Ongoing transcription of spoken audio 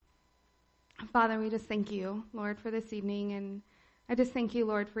Father, we just thank you, Lord, for this evening. And I just thank you,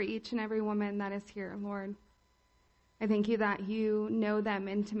 Lord, for each and every woman that is here, Lord. I thank you that you know them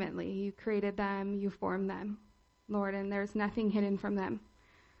intimately. You created them, you formed them, Lord, and there's nothing hidden from them.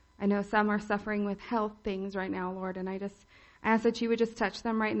 I know some are suffering with health things right now, Lord, and I ask that you would just touch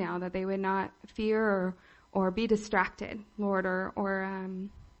them right now, that they would not fear or be distracted, Lord, or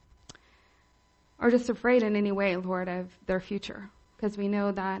just afraid in any way, Lord, of their future, because we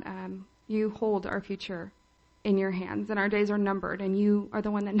know that you hold our future in your hands, and our days are numbered, and you are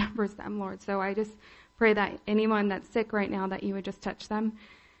the one that numbers them, Lord. So I just pray that anyone that's sick right now, that you would just touch them.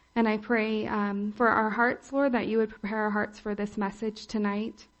 And I pray for our hearts, Lord, that you would prepare our hearts for this message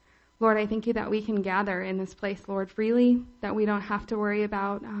tonight. Lord, I thank you that we can gather in this place, Lord, freely, that we don't have to worry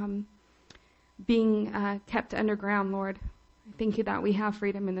about being kept underground, Lord. I thank you that we have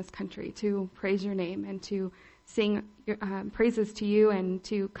freedom in this country to praise your name and to sing praises to you and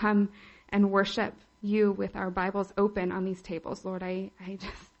to come and worship you with our Bibles open on these tables, Lord. I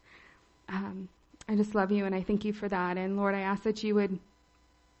just love you, and I thank you for that. And Lord, I ask that you would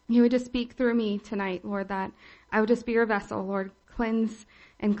just speak through me tonight, Lord, that I would just be your vessel, Lord. Cleanse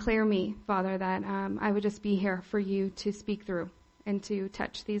and clear me, Father, that I would just be here for you to speak through and to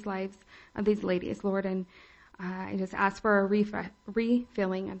touch these lives of these ladies, Lord. And I just ask for a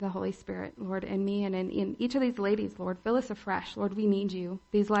refilling of the Holy Spirit, Lord, in me and in each of these ladies, Lord. Fill us afresh, Lord. We need you.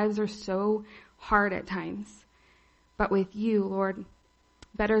 These lives are so hard at times. But with you, Lord,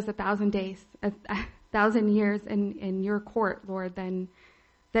 better is 1,000 days, 1,000 years in your court, Lord, than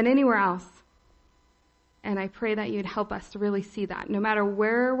anywhere else. And I pray that you'd help us to really see that. No matter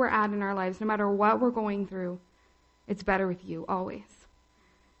where we're at in our lives, no matter what we're going through, it's better with you always.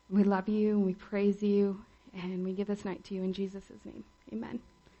 We love you, and we praise you, and we give this night to you in Jesus' name. Amen.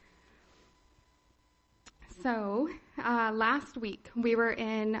 So, last week we were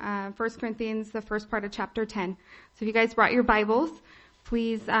in 1 Corinthians, the first part of chapter 10. So if you guys brought your Bibles,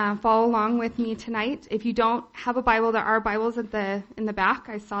 please follow along with me tonight. If you don't have a Bible, there are Bibles in the back.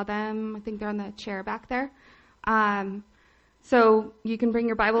 I saw them. I think they're on the chair back there. So you can bring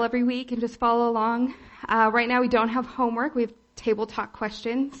your Bible every week and just follow along. Right now we don't have homework. We have table talk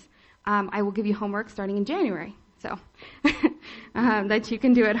questions. I will give you homework starting in January, so that you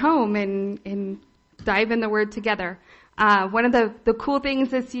can do at home and dive in the Word together. One of the cool things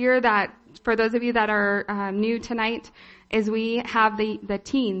this year, that for those of you that are new tonight, is we have the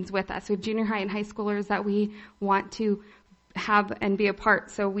teens with us. We have junior high and high schoolers that we want to have and be a part,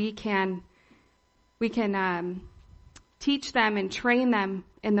 so we can teach them and train them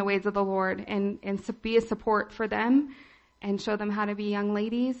in the ways of the Lord and be a support for them and show them how to be young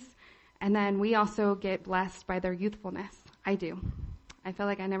ladies. And then we also get blessed by their youthfulness. I do. I feel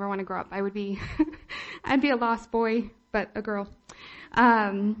like I never want to grow up. I would be, I'd be a lost boy, but a girl.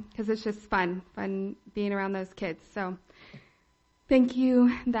 'Cause it's just fun being around those kids. So thank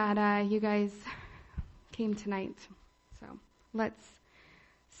you that, you guys came tonight. So let's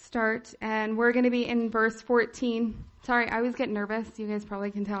start. And we're going to be in verse 14. Sorry, I always get nervous. You guys probably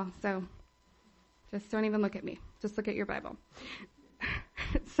can tell. So just don't even look at me. Just look at your Bible.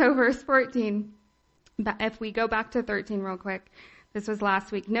 So verse 14, if we go back to 13 real quick, this was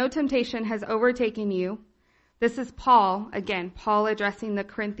last week. No temptation has overtaken you. This is Paul, again, Paul addressing the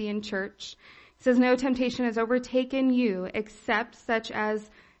Corinthian church. He says, no temptation has overtaken you except such as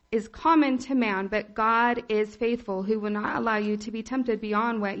is common to man, but God is faithful, who will not allow you to be tempted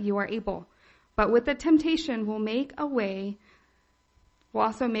beyond what you are able. But with the temptation will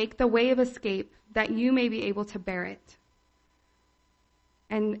also make the way of escape, that you may be able to bear it.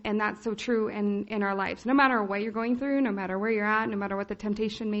 And that's so true in our lives. No matter what you're going through, no matter where you're at, no matter what the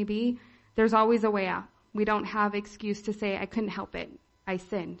temptation may be, there's always a way out. We don't have excuse to say, I couldn't help it, I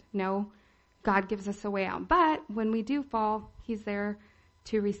sinned. No, God gives us a way out. But when we do fall, he's there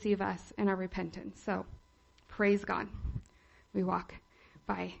to receive us in our repentance. So praise God. We walk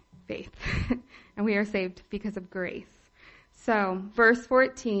by faith and we are saved because of grace. So verse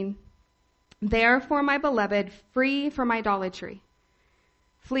 14, therefore, my beloved, flee from idolatry.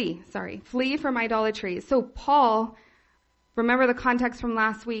 Flee from idolatry. So Paul, remember the context from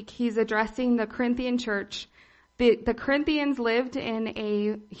last week, he's addressing the Corinthian church. The Corinthians lived in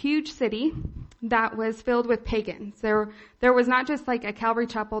a huge city that was filled with pagans. There was not just like a Calvary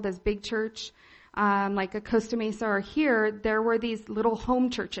Chapel, this big church, like a Costa Mesa or here. There were these little home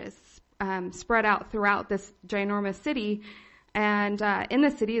churches, spread out throughout this ginormous city. And in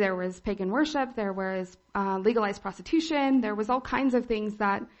the city, there was pagan worship, there was legalized prostitution, there was all kinds of things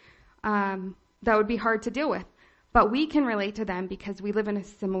that would be hard to deal with. But we can relate to them because we live in a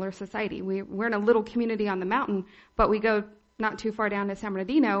similar society. We're in a little community on the mountain, but we go not too far down to San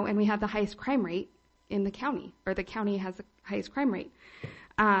Bernardino, and we have the highest crime rate in the county, or the county has the highest crime rate.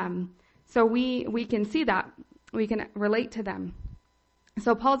 So we can see that. We can relate to them.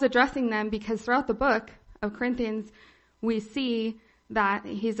 So Paul's addressing them because throughout the book of Corinthians, we see that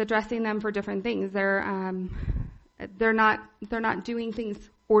he's addressing them for different things. They're not doing things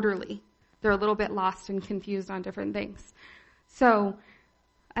orderly. They're a little bit lost and confused on different things. So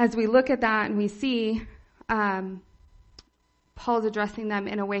as we look at that and we see Paul's addressing them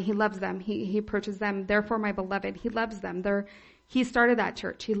in a way he loves them. He approaches them, therefore my beloved, he loves them. He started that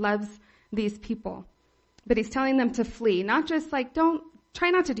church. He loves these people. But he's telling them to flee, not just like, try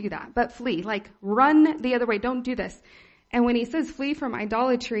not to do that, but flee, like run the other way. Don't do this. And when he says flee from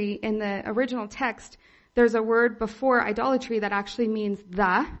idolatry in the original text, there's a word before idolatry that actually means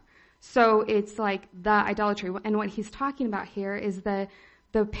the. So it's like the idolatry. And what he's talking about here is the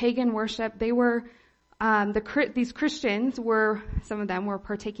pagan worship. They were, these Christians were, some of them were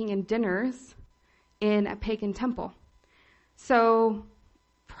partaking in dinners in a pagan temple. So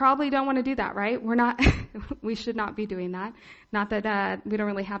probably don't want to do that, right? We should not be doing that. Not that, we don't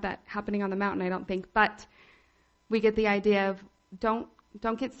really have that happening on the mountain, I don't think, but we get the idea of don't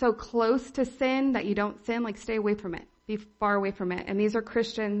get so close to sin that you don't sin, like stay away from it. Be far away from it. And these are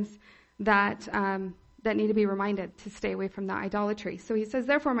Christians that need to be reminded to stay away from that idolatry. So he says,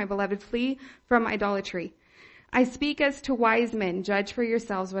 therefore, my beloved, flee from idolatry. I speak as to wise men. Judge for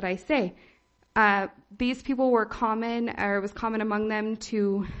yourselves what I say. These people were common, or it was common among them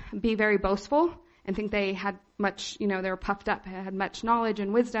to be very boastful and think they had much, they were puffed up, had much knowledge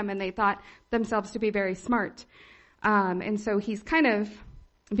and wisdom, and they thought themselves to be very smart. And so he's kind of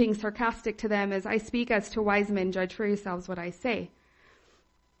being sarcastic to them as I speak as to wise men, judge for yourselves what I say.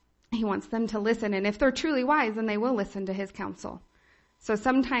 He wants them to listen, and if they're truly wise, then they will listen to his counsel. So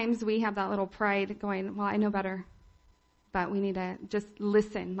sometimes we have that little pride going, well, I know better, but we need to just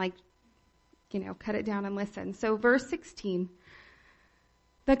listen, like, cut it down and listen. So verse 16,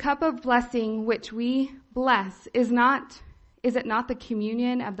 the cup of blessing which we bless is it not the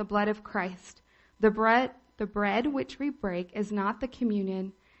communion of the blood of Christ? The bread which we break is it not the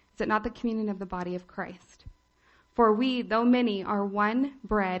communion of the body of Christ? For we, though many, are one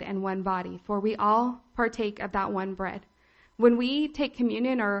bread and one body, for we all partake of that one bread. When we take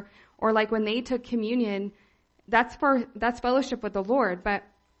communion, or like when they took communion, that's fellowship with the Lord. But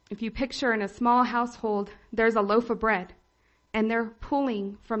if you picture in a small household, there's a loaf of bread, and they're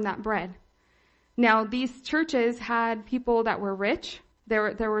pulling from that bread. Now, these churches had people that were rich.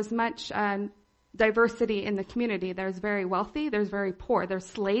 There was much diversity in the community. There's very wealthy, there's very poor, there's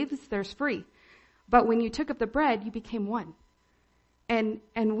slaves, there's free. But when you took up the bread, you became one. And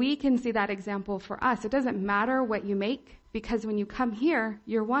we can see that example for us. It doesn't matter what you make, because when you come here,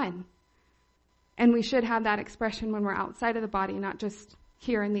 you're one. And we should have that expression when we're outside of the body, not just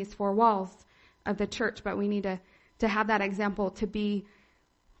here in these four walls of the church, but we need to have that example, to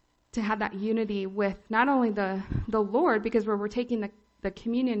have that unity with not only the Lord, because we're taking the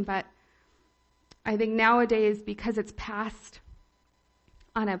communion, but I think nowadays, because it's passed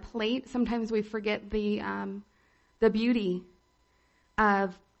on a plate, sometimes we forget the beauty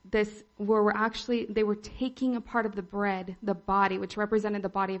of this, where they were taking a part of the bread, the body, which represented the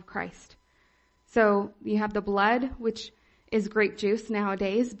body of Christ. So you have the blood, which is grape juice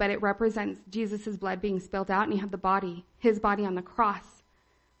nowadays, but it represents Jesus' blood being spilled out, and you have the body, his body on the cross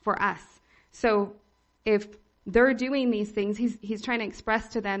for us. So if they're doing these things, he's trying to express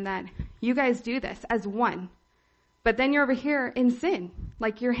to them that you guys do this as one. But then you're over here in sin,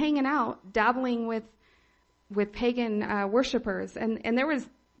 like you're hanging out, dabbling with pagan worshipers, and there was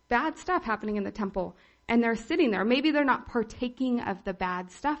bad stuff happening in the temple, and they're sitting there. Maybe they're not partaking of the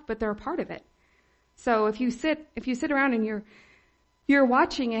bad stuff, but they're a part of it. So if you sit around and you're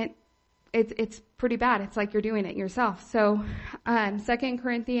watching it, it's pretty bad. It's like you're doing it yourself. So 2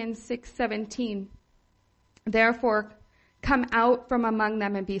 Corinthians 6:17, therefore come out from among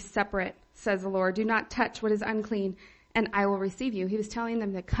them and be separate, says the Lord. Do not touch what is unclean, and I will receive you. He was telling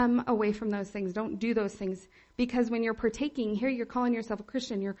them to come away from those things. Don't do those things. Because when you're partaking, here you're calling yourself a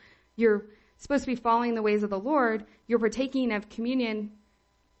Christian. You're supposed to be following the ways of the Lord. You're partaking of communion,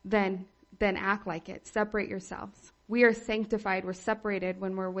 then act like it. Separate yourselves. We are sanctified. We're separated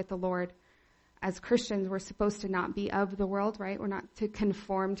when we're with the Lord. As Christians, we're supposed to not be of the world, right? We're not to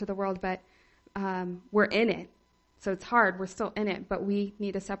conform to the world, but we're in it. So it's hard. We're still in it, but we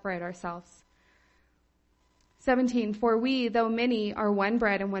need to separate ourselves. 17, for we, though many, are one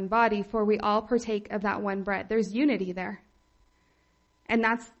bread and one body, for we all partake of that one bread. There's unity there. And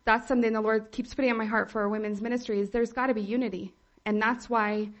that's something the Lord keeps putting on my heart for our women's ministry, is there's got to be unity. And that's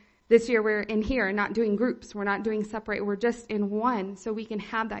why This year we're in here, not doing groups. We're not doing separate. We're just in one so we can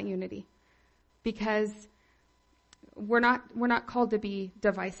have that unity. Because we're not called to be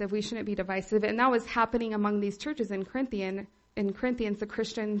divisive. We shouldn't be divisive. And that was happening among these churches in Corinthians, the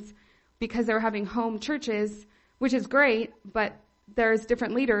Christians, because they were having home churches, which is great, but there's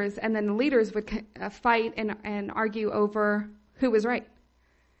different leaders, and then the leaders would fight and argue over who was right,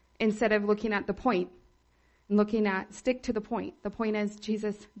 instead of looking at the point and stick to the point. The point is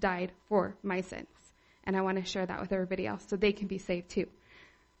Jesus died for my sins, and I want to share that with everybody else so they can be saved too.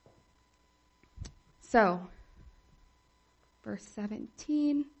 So, verse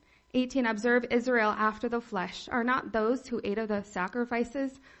 17, 18, observe Israel after the flesh. Are not those who ate of the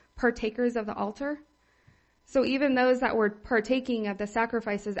sacrifices partakers of the altar? So even those that were partaking of the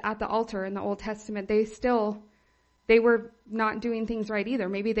sacrifices at the altar in the Old Testament, they were not doing things right either.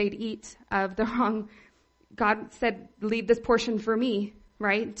 Maybe they'd eat of the wrong. God said, leave this portion for me,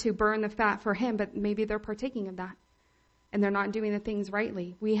 right? To burn the fat for him, but maybe they're partaking of that. And they're not doing the things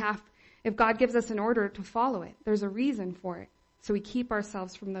rightly. If God gives us an order to follow it, there's a reason for it. So we keep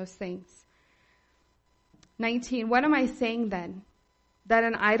ourselves from those things. 19, what am I saying then? That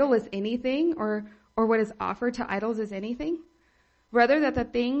an idol is anything, or what is offered to idols is anything? Rather that the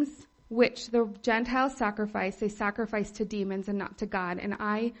things which the Gentiles sacrifice, they sacrifice to demons and not to God. And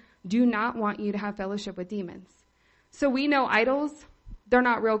I do not want you to have fellowship with demons. So we know idols, they're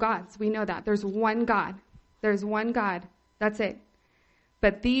not real gods. We know that. There's one God. There's one God. That's it.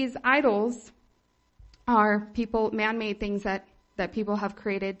 But these idols are man-made things that people have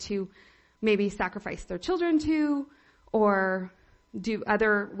created to maybe sacrifice their children to or do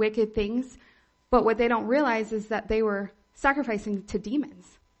other wicked things. But what they don't realize is that they were sacrificing to demons.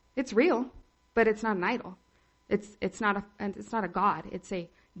 It's real, but it's not an idol. It's not a god. It's a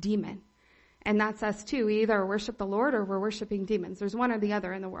demon. And that's us too. We either worship the Lord or we're worshiping demons. There's one or the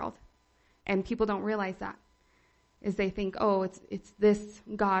other in the world. And people don't realize that. Is they think, oh, it's this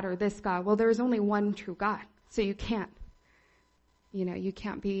God or this God. Well, there's only one true God. So you can't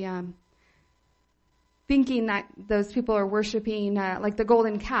be thinking that those people are worshiping like the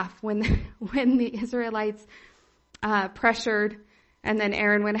golden calf when the Israelites pressured, and then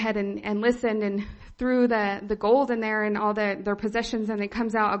Aaron went ahead and listened and threw the gold in there and all their possessions, and it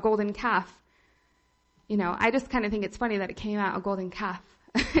comes out a golden calf. I just kind of think it's funny that it came out a golden calf.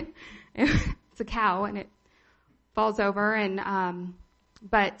 It's a cow and it falls over, and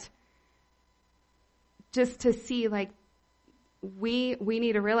but just to see, like, we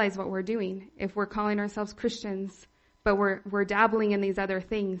need to realize what we're doing. If we're calling ourselves Christians, but we're dabbling in these other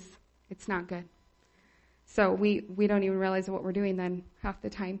things, it's not good. So we don't even realize what we're doing then half the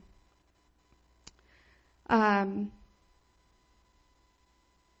time.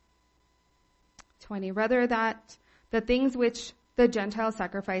 20, rather that the things which the Gentiles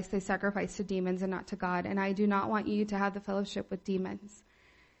sacrifice, they sacrifice to demons and not to God. And I do not want you to have the fellowship with demons.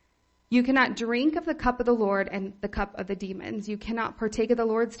 You cannot drink of the cup of the Lord and the cup of the demons. You cannot partake of the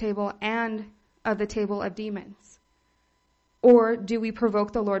Lord's table and of the table of demons. Or do we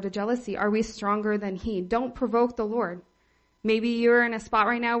provoke the Lord to jealousy? Are we stronger than he? Don't provoke the Lord. Maybe you're in a spot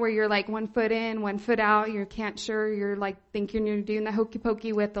right now where you're like 1 foot in, 1 foot out. You can't sure. You're like thinking you're doing the hokey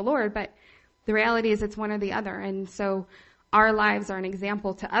pokey with the Lord. But the reality is it's one or the other. And so our lives are an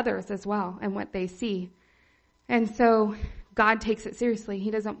example to others as well and what they see. And so God takes it seriously. He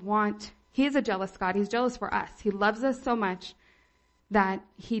is a jealous God. He's jealous for us. He loves us so much that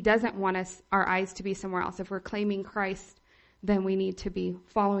he doesn't want our eyes to be somewhere else. If we're claiming Christ, then we need to be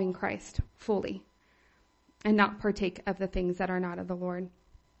following Christ fully and not partake of the things that are not of the Lord.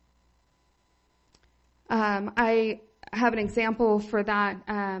 I have an example for that.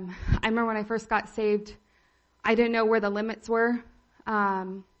 I remember when I first got saved, I didn't know where the limits were.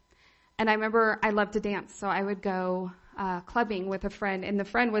 And I remember I loved to dance, so I would go clubbing with a friend, and the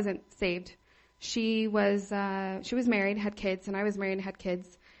friend wasn't saved. She was married, had kids, and I was married and had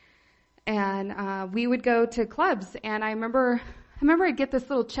kids. And we would go to clubs, and I remember I'd get this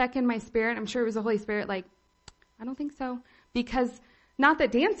little check in my spirit. I'm sure it was the Holy Spirit, like, I don't think so. Because not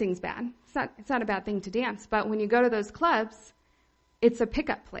that dancing's bad. It's not a bad thing to dance, but when you go to those clubs, it's a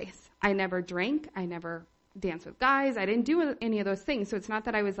pickup place. I never drank, I never danced with guys, I didn't do any of those things. So it's not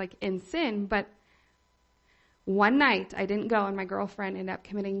that I was like in sin, but one night I didn't go, and my girlfriend ended up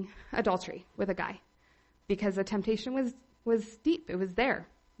committing adultery with a guy because the temptation was deep. It was there.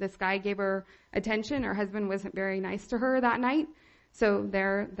 This guy gave her attention. Her husband wasn't very nice to her that night. So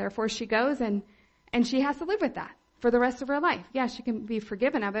therefore she goes and she has to live with that for the rest of her life. Yeah, she can be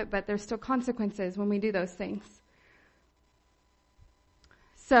forgiven of it, but there's still consequences when we do those things.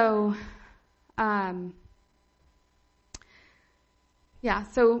 So, Yeah,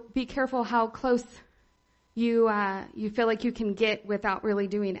 so be careful how close you feel like you can get without really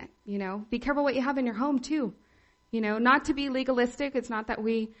doing it, Be careful what you have in your home too. Not to be legalistic. It's not that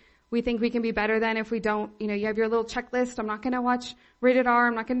we think we can be better than if we don't, you have your little checklist. I'm not going to watch rated R.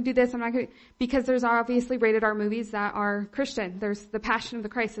 I'm not going to do this. Because there's obviously rated R movies that are Christian. There's The Passion of the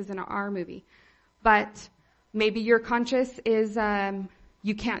Christ is an R movie. But maybe your conscience is,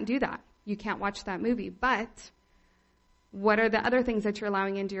 you can't do that. You can't watch that movie. But what are the other things that you're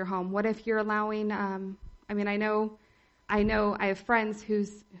allowing into your home? What if you're allowing, I know I have friends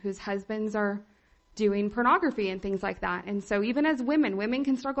whose husbands are doing pornography and things like that. And so even as women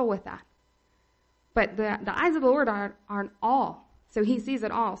can struggle with that. But the eyes of the Lord are on all. So he sees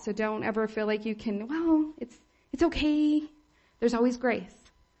it all. So don't ever feel like you can, it's okay. There's always grace.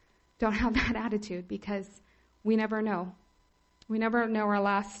 Don't have that attitude because we never know. We never know our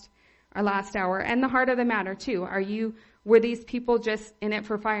last hour. And the heart of the matter too. Were these people just in it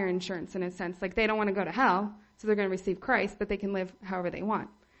for fire insurance in a sense? Like they don't want to go to hell, so they're going to receive Christ, but they can live however they want.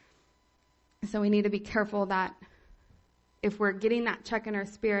 So we need to be careful that if we're getting that check in our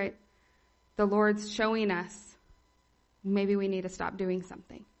spirit, the Lord's showing us, maybe we need to stop doing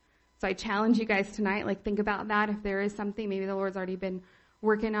something. So I challenge you guys tonight, think about that. If there is something, maybe the Lord's already been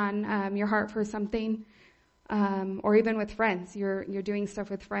working on your heart for something, or even with friends. You're doing stuff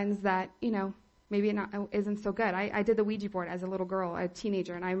with friends that, maybe isn't so good. I did the Ouija board as a little girl, a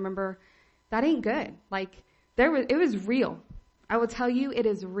teenager, and I remember that ain't good. It was real. I will tell you, it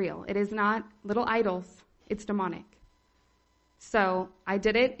is real. It is not little idols. It's demonic. So I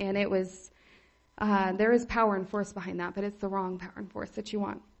did it, and it was, there is power and force behind that, but it's the wrong power and force that you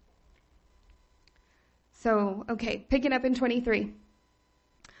want. So, okay, picking up in 23.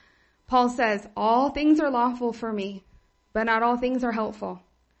 Paul says, all things are lawful for me, but not all things are helpful.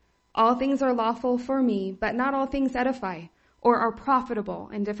 All things are lawful for me, but not all things edify or are profitable.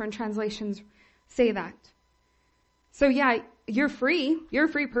 And different translations say that. So yeah, you're free. You're a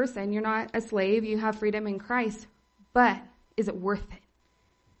free person. You're not a slave. You have freedom in Christ. But is it worth it?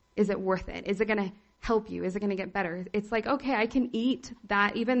 Is it worth it? Is it going to help you? Is it going to get better? It's like, okay, I can eat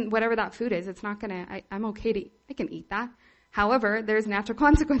that, even whatever that food is. It's not going to, I'm okay to, I can eat that. However, there's natural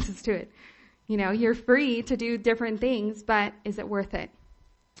consequences to it. You're free to do different things, but is it worth it?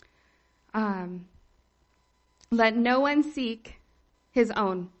 Let no one seek his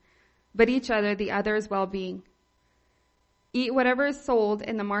own, but each other the other's well-being. Eat whatever is sold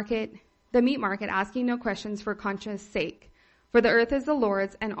in the meat market, asking no questions for conscience sake. For the earth is the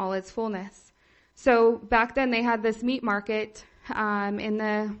Lord's and all its fullness. So back then they had this meat market in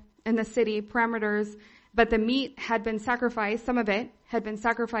the city parameters, but the meat had been sacrificed. Some of it had been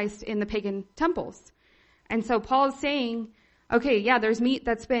sacrificed in the pagan temples, and so Paul is saying, okay, yeah, there's meat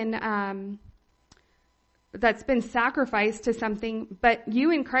that's been sacrificed to something, but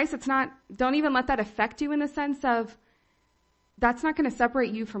you in Christ, don't even let that affect you in the sense of that's not going to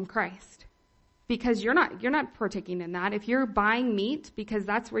separate you from Christ, because you're not partaking in that. If you're buying meat because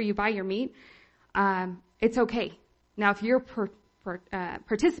that's where you buy your meat, it's okay. Now, if you're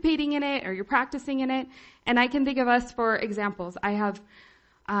participating in it or you're practicing in it, and I can think of us for examples. I have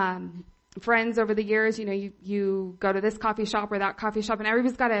friends over the years, you go to this coffee shop or that coffee shop, and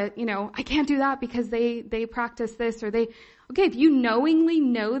everybody's got to, I can't do that because they practice this or okay, if you knowingly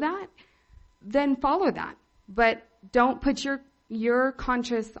know that, then follow that. But don't put your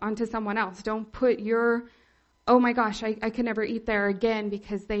conscience onto someone else. Don't put oh my gosh, I could never eat there again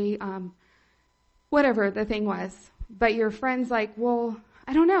because they, whatever the thing was. But your friend's like, well,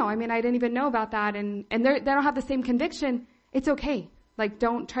 I don't know. I didn't even know about that. And they don't have the same conviction. It's okay.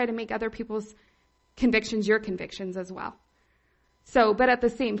 Don't try to make other people's convictions your convictions as well. So, but at the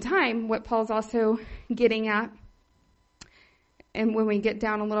same time, what Paul's also getting at, and when we get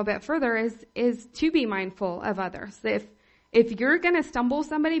down a little bit further, is to be mindful of others. If you're going to stumble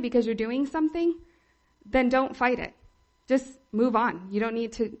somebody because you're doing something, then don't fight it. Just move on. You don't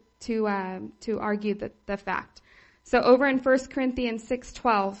need to argue the fact. So over in 1 Corinthians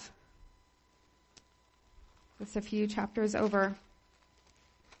 6:12, just a few chapters over,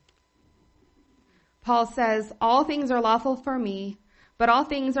 Paul says, all things are lawful for me, but all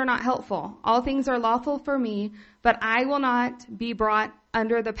things are not helpful. All things are lawful for me, but I will not be brought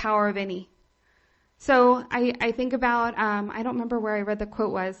under the power of any. So I think about, I don't remember where I read the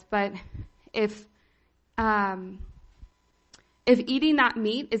quote was, but if eating that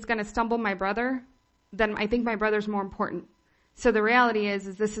meat is going to stumble my brother, then I think my brother's more important. So the reality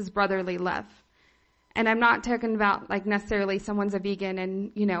is this is brotherly love. And I'm not talking about necessarily someone's a vegan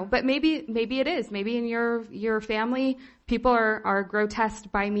and, but maybe it is. Maybe in your family, people are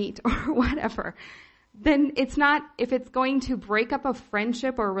grotesqued by meat or whatever. then it's not, if it's going to break up a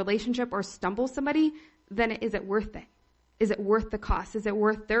friendship or a relationship or stumble somebody, then is it worth it? Is it worth the cost? Is it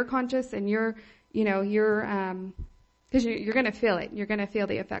worth their conscience and because you're going to feel it. You're going to feel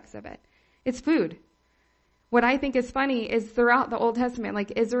the effects of it. It's food. What I think is funny is throughout the Old Testament,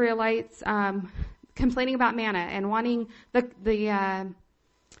 like Israelites, complaining about manna and wanting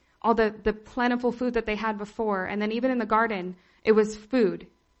all the plentiful food that they had before. And then even in the garden, it was food.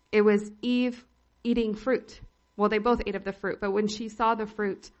 It was Eve eating fruit. Well, they both ate of the fruit, but when she saw the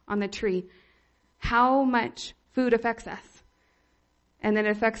fruit on the tree, how much food affects us. And then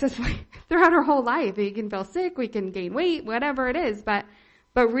it affects us throughout our whole life. We can feel sick, we can gain weight, whatever it is, but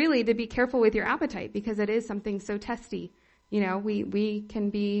really to be careful with your appetite because it is something so testy. We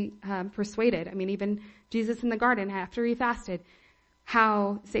can be persuaded. I mean, even Jesus in the garden after he fasted,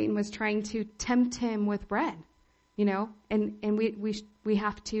 how Satan was trying to tempt him with bread, and we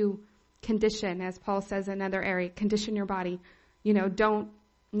have to condition, as Paul says in another area, condition your body.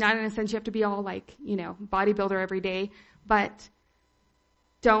 Not in a sense you have to be all like, bodybuilder every day, but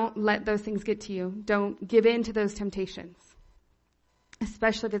don't let those things get to you. Don't give in to those temptations,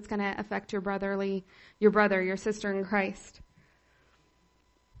 especially if it's going to affect your brother, your sister in Christ.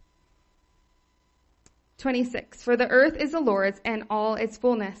 26, for the earth is the Lord's and all its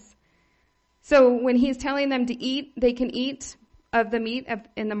fullness. So when he's telling them to eat, they can eat of the meat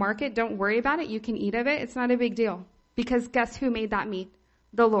in the market. Don't worry about it. You can eat of it. It's not a big deal because guess who made that meat?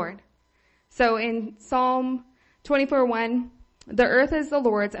 The Lord. So in Psalm 24:1, the earth is the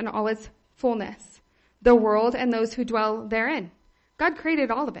Lord's and all its fullness, the world and those who dwell therein. God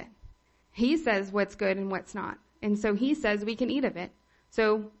created all of it. He says what's good and what's not. And so he says we can eat of it.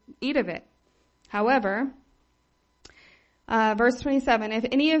 So eat of it. However, verse 27, if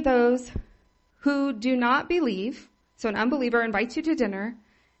any of those who do not believe, so an unbeliever invites you to dinner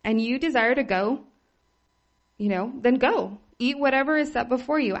and you desire to go, then go. Eat whatever is set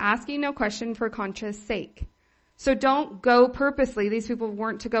before you, asking no question for conscience sake. So don't go purposely. These people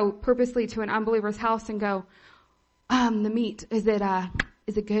weren't to go purposely to an unbeliever's house and go, the meat, is it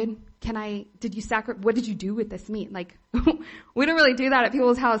good? What did you do with this meat? Like, we don't really do that at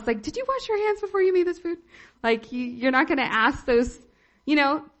people's house. Like, did you wash your hands before you made this food? Like, you're not going to ask those,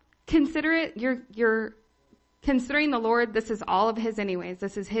 consider it. You're considering the Lord. This is all of his anyways.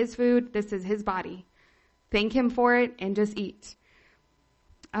 This is his food. This is his body. Thank him for it and just eat.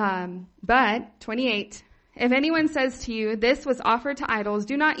 But 28, if anyone says to you, this was offered to idols,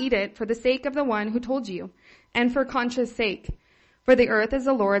 do not eat it for the sake of the one who told you and for conscience sake. For the earth is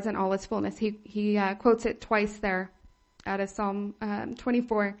the Lord's and all its fullness. He quotes it twice there out of Psalm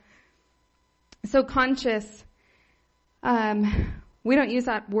 24. So conscious, we don't use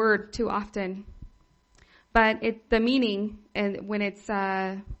that word too often, but the meaning, and when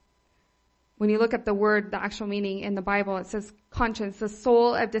you look up the word, the actual meaning in the Bible, it says conscience, the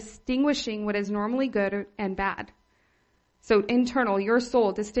soul of distinguishing what is normally good and bad. So internal, your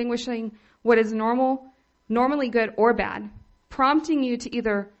soul, distinguishing what is normally good or bad, prompting you to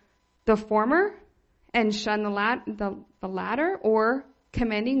either the former and shun the latter, or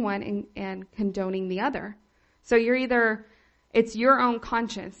commending one and condoning the other. So it's your own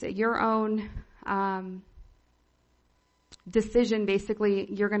conscience, your own decision.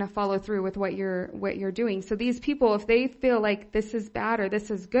 Basically, you're going to follow through with what you're doing. So these people, if they feel like this is bad or this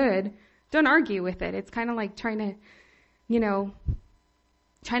is good, don't argue with it. It's kind of like trying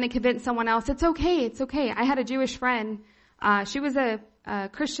to convince someone else it's okay. I had a Jewish friend. She was a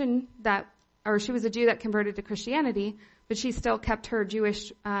Christian she was a Jew that converted to Christianity, but she still kept her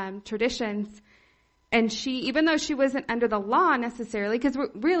Jewish traditions. And even though she wasn't under the law necessarily, because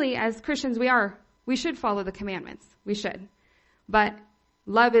really as Christians we should follow the commandments. We should. But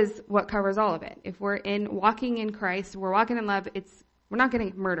love is what covers all of it. If we're walking in Christ, we're walking in love, we're not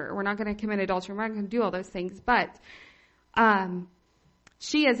going to murder, we're not going to commit adultery, we're not going to do all those things. But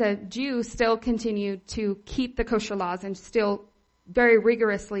she as a Jew still continued to keep the kosher laws and still very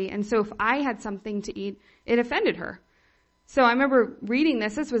rigorously. And so if I had something to eat, it offended her. So I remember reading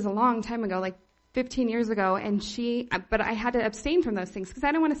this was a long time ago, like 15 years ago, but I had to abstain from those things because I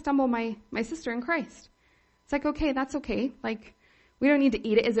didn't want to stumble my sister in Christ. It's like, okay, that's okay. Like, we don't need to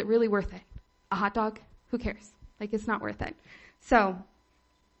eat it. Is it really worth it? A hot dog? Who cares? Like, it's not worth it. So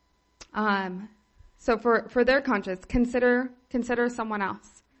for their conscience, consider someone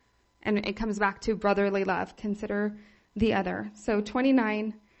else. And it comes back to brotherly love. Consider the other. So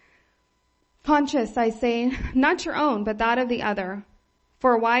 29, conscience, I say, not your own, but that of the other.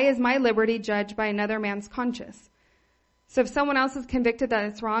 For why is my liberty judged by another man's conscience? So if someone else is convicted that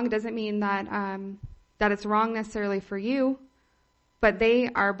it's wrong, it doesn't mean that it's wrong necessarily for you, but they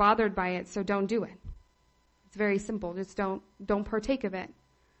are bothered by it, so don't do it. It's very simple. Just don't partake of it.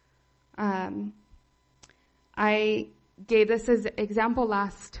 I gave this as example I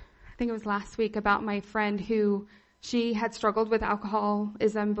think it was last week, about my friend who, she had struggled with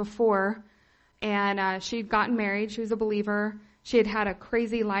alcoholism before, and she'd gotten married. She was a believer. She had had a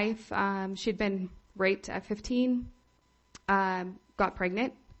crazy life. She'd been raped at 15, got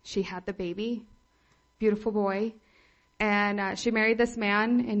pregnant. She had the baby, beautiful boy. And she married this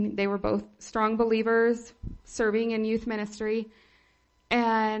man, and they were both strong believers, serving in youth ministry.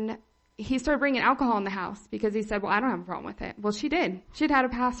 And he started bringing alcohol in the house because he said, well, I don't have a problem with it. Well, she did. She'd had a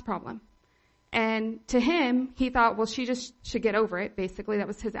past problem. And to him, he thought, well, she just should get over it. Basically, that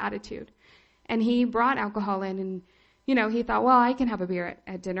was his attitude. And he brought alcohol in, and, he thought, well, I can have a beer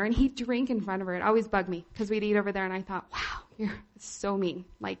at dinner. And he'd drink in front of her. It always bugged me because we'd eat over there, and I thought, wow, you're so mean.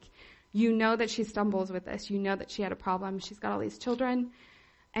 Like, that she stumbles with this. That she had a problem. She's got all these children.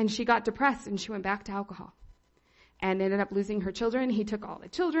 And she got depressed, and she went back to alcohol. And ended up losing her children. He took all the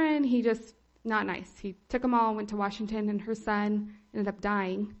children. He just, not nice. He took them all, went to Washington, and her son ended up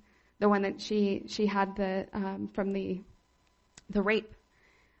dying. The one that she had from the rape.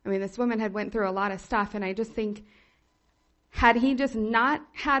 I mean, this woman had went through a lot of stuff, and I just think, had he just not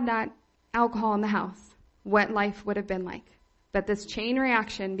had that alcohol in the house, what life would have been like. But this chain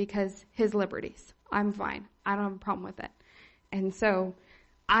reaction, because his liberties, I'm fine. I don't have a problem with it. And so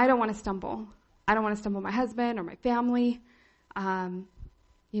I don't want to stumble. I don't want to stumble my husband or my family.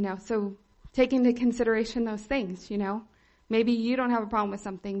 So take into consideration those things, Maybe you don't have a problem with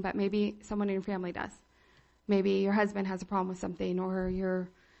something, but maybe someone in your family does. Maybe your husband has a problem with something, or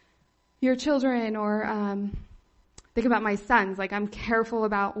your children, or think about my sons. Like, I'm careful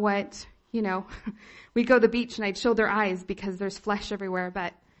about what, we'd go to the beach and I'd shield their eyes because there's flesh everywhere,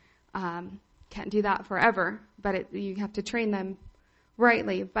 but can't do that forever. But you have to train them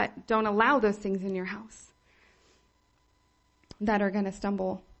rightly, but don't allow those things in your house that are going to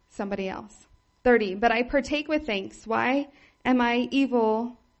stumble somebody else. 30, but I partake with thanks. Why am I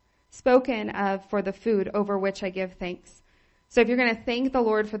evil spoken of for the food over which I give thanks? So if you're going to thank the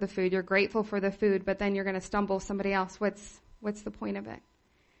Lord for the food, you're grateful for the food, but then you're going to stumble somebody else, what's the point of it?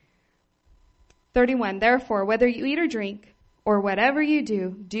 31, therefore, whether you eat or drink, or whatever you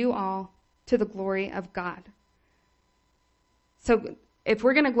do, do all to the glory of God. So if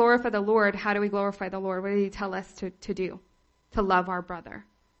we're going to glorify the Lord, how do we glorify the Lord? What did he tell us to do? To love our brother,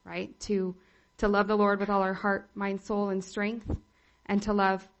 right? To love the Lord with all our heart, mind, soul, and strength, and to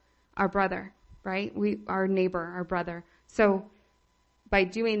love our brother, right? Our neighbor, our brother. So by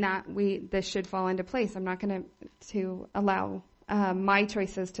doing that, this should fall into place. I'm not going to allow my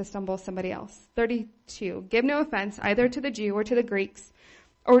choices to stumble somebody else. 32, give no offense either to the Jew or to the Greeks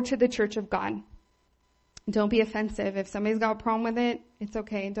or to the church of God. Don't be offensive. If somebody's got a problem with it, it's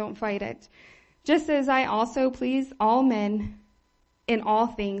okay. Don't fight it. Just as I also please all men in all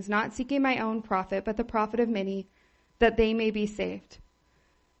things, not seeking my own profit, but the profit of many, that they may be saved.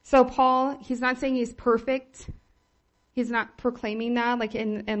 So Paul, he's not saying he's perfect. He's not proclaiming that. Like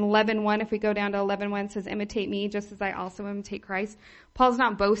in 11:1, if we go down to 11:1, it says, imitate me just as I also imitate Christ. Paul's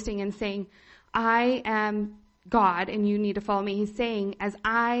not boasting and saying, I am God and you need to follow me. He's saying, as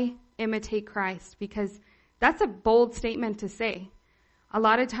I imitate Christ, because that's a bold statement to say. A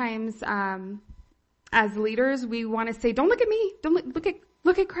lot of times, as leaders, we want to say, don't look at me, don't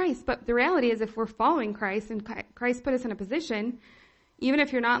look at Christ. But the reality is, if we're following Christ and Christ put us in a position, even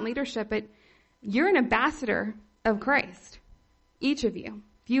if you're not in leadership, you're an ambassador of Christ. Each of you.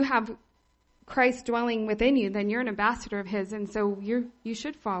 If you have Christ dwelling within you, then you're an ambassador of his. And so you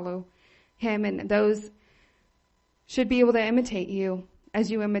should follow him, and those should be able to imitate you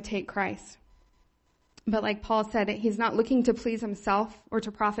as you imitate Christ. But like Paul said, he's not looking to please himself or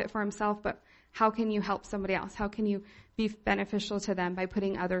to profit for himself, but how can you help somebody else? How can you be beneficial to them by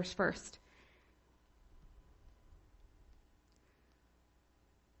putting others first?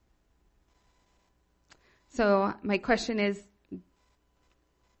 So my question is,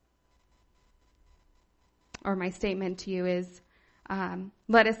 or my statement to you is,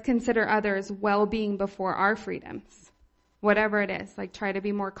 let us consider others' well-being before our freedoms. Whatever it is, like try to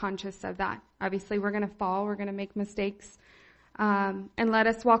be more conscious of that. Obviously, we're going to fall. We're going to make mistakes. And let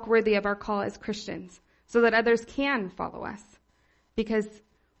us walk worthy of our call as Christians so that others can follow us. Because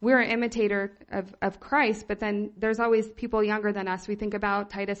we're an imitator of Christ, but then there's always people younger than us. We think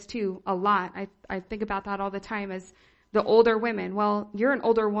about Titus 2 a lot. I think about that all the time as the older women. Well, you're an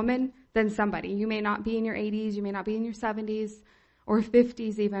older woman than somebody. You may not be in your 80s. You may not be in your 70s or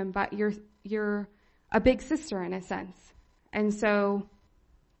 50s even, but you're a big sister in a sense. And so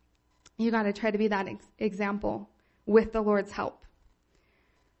you got to try to be that example with the Lord's help.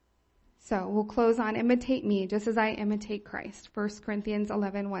 So we'll close on imitate me just as I imitate Christ. 1 Corinthians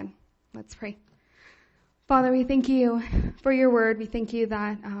 11:1. Let's pray. Father, we thank you for your word. We thank you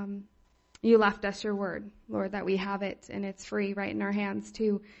that you left us your word, Lord, that we have it and it's free right in our hands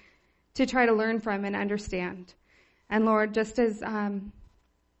to try to learn from and understand. And Lord, just as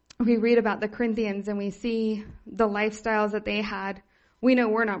we read about the Corinthians and we see the lifestyles that they had, we know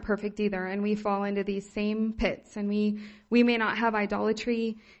we're not perfect either, and we fall into these same pits. And we may not have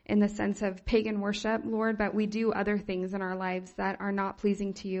idolatry in the sense of pagan worship, Lord, but we do other things in our lives that are not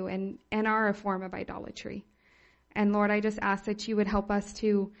pleasing to you and are a form of idolatry. And Lord, I just ask that you would help us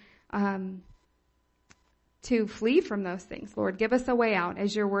to flee from those things. Lord, give us a way out,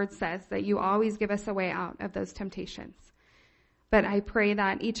 as your word says, that you always give us a way out of those temptations. But I pray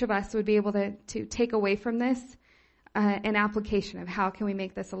that each of us would be able to take away from this an application of how can we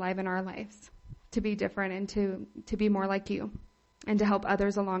make this alive in our lives, to be different and to be more like you and to help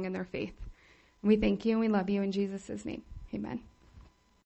others along in their faith. And we thank you and we love you in Jesus' name. Amen.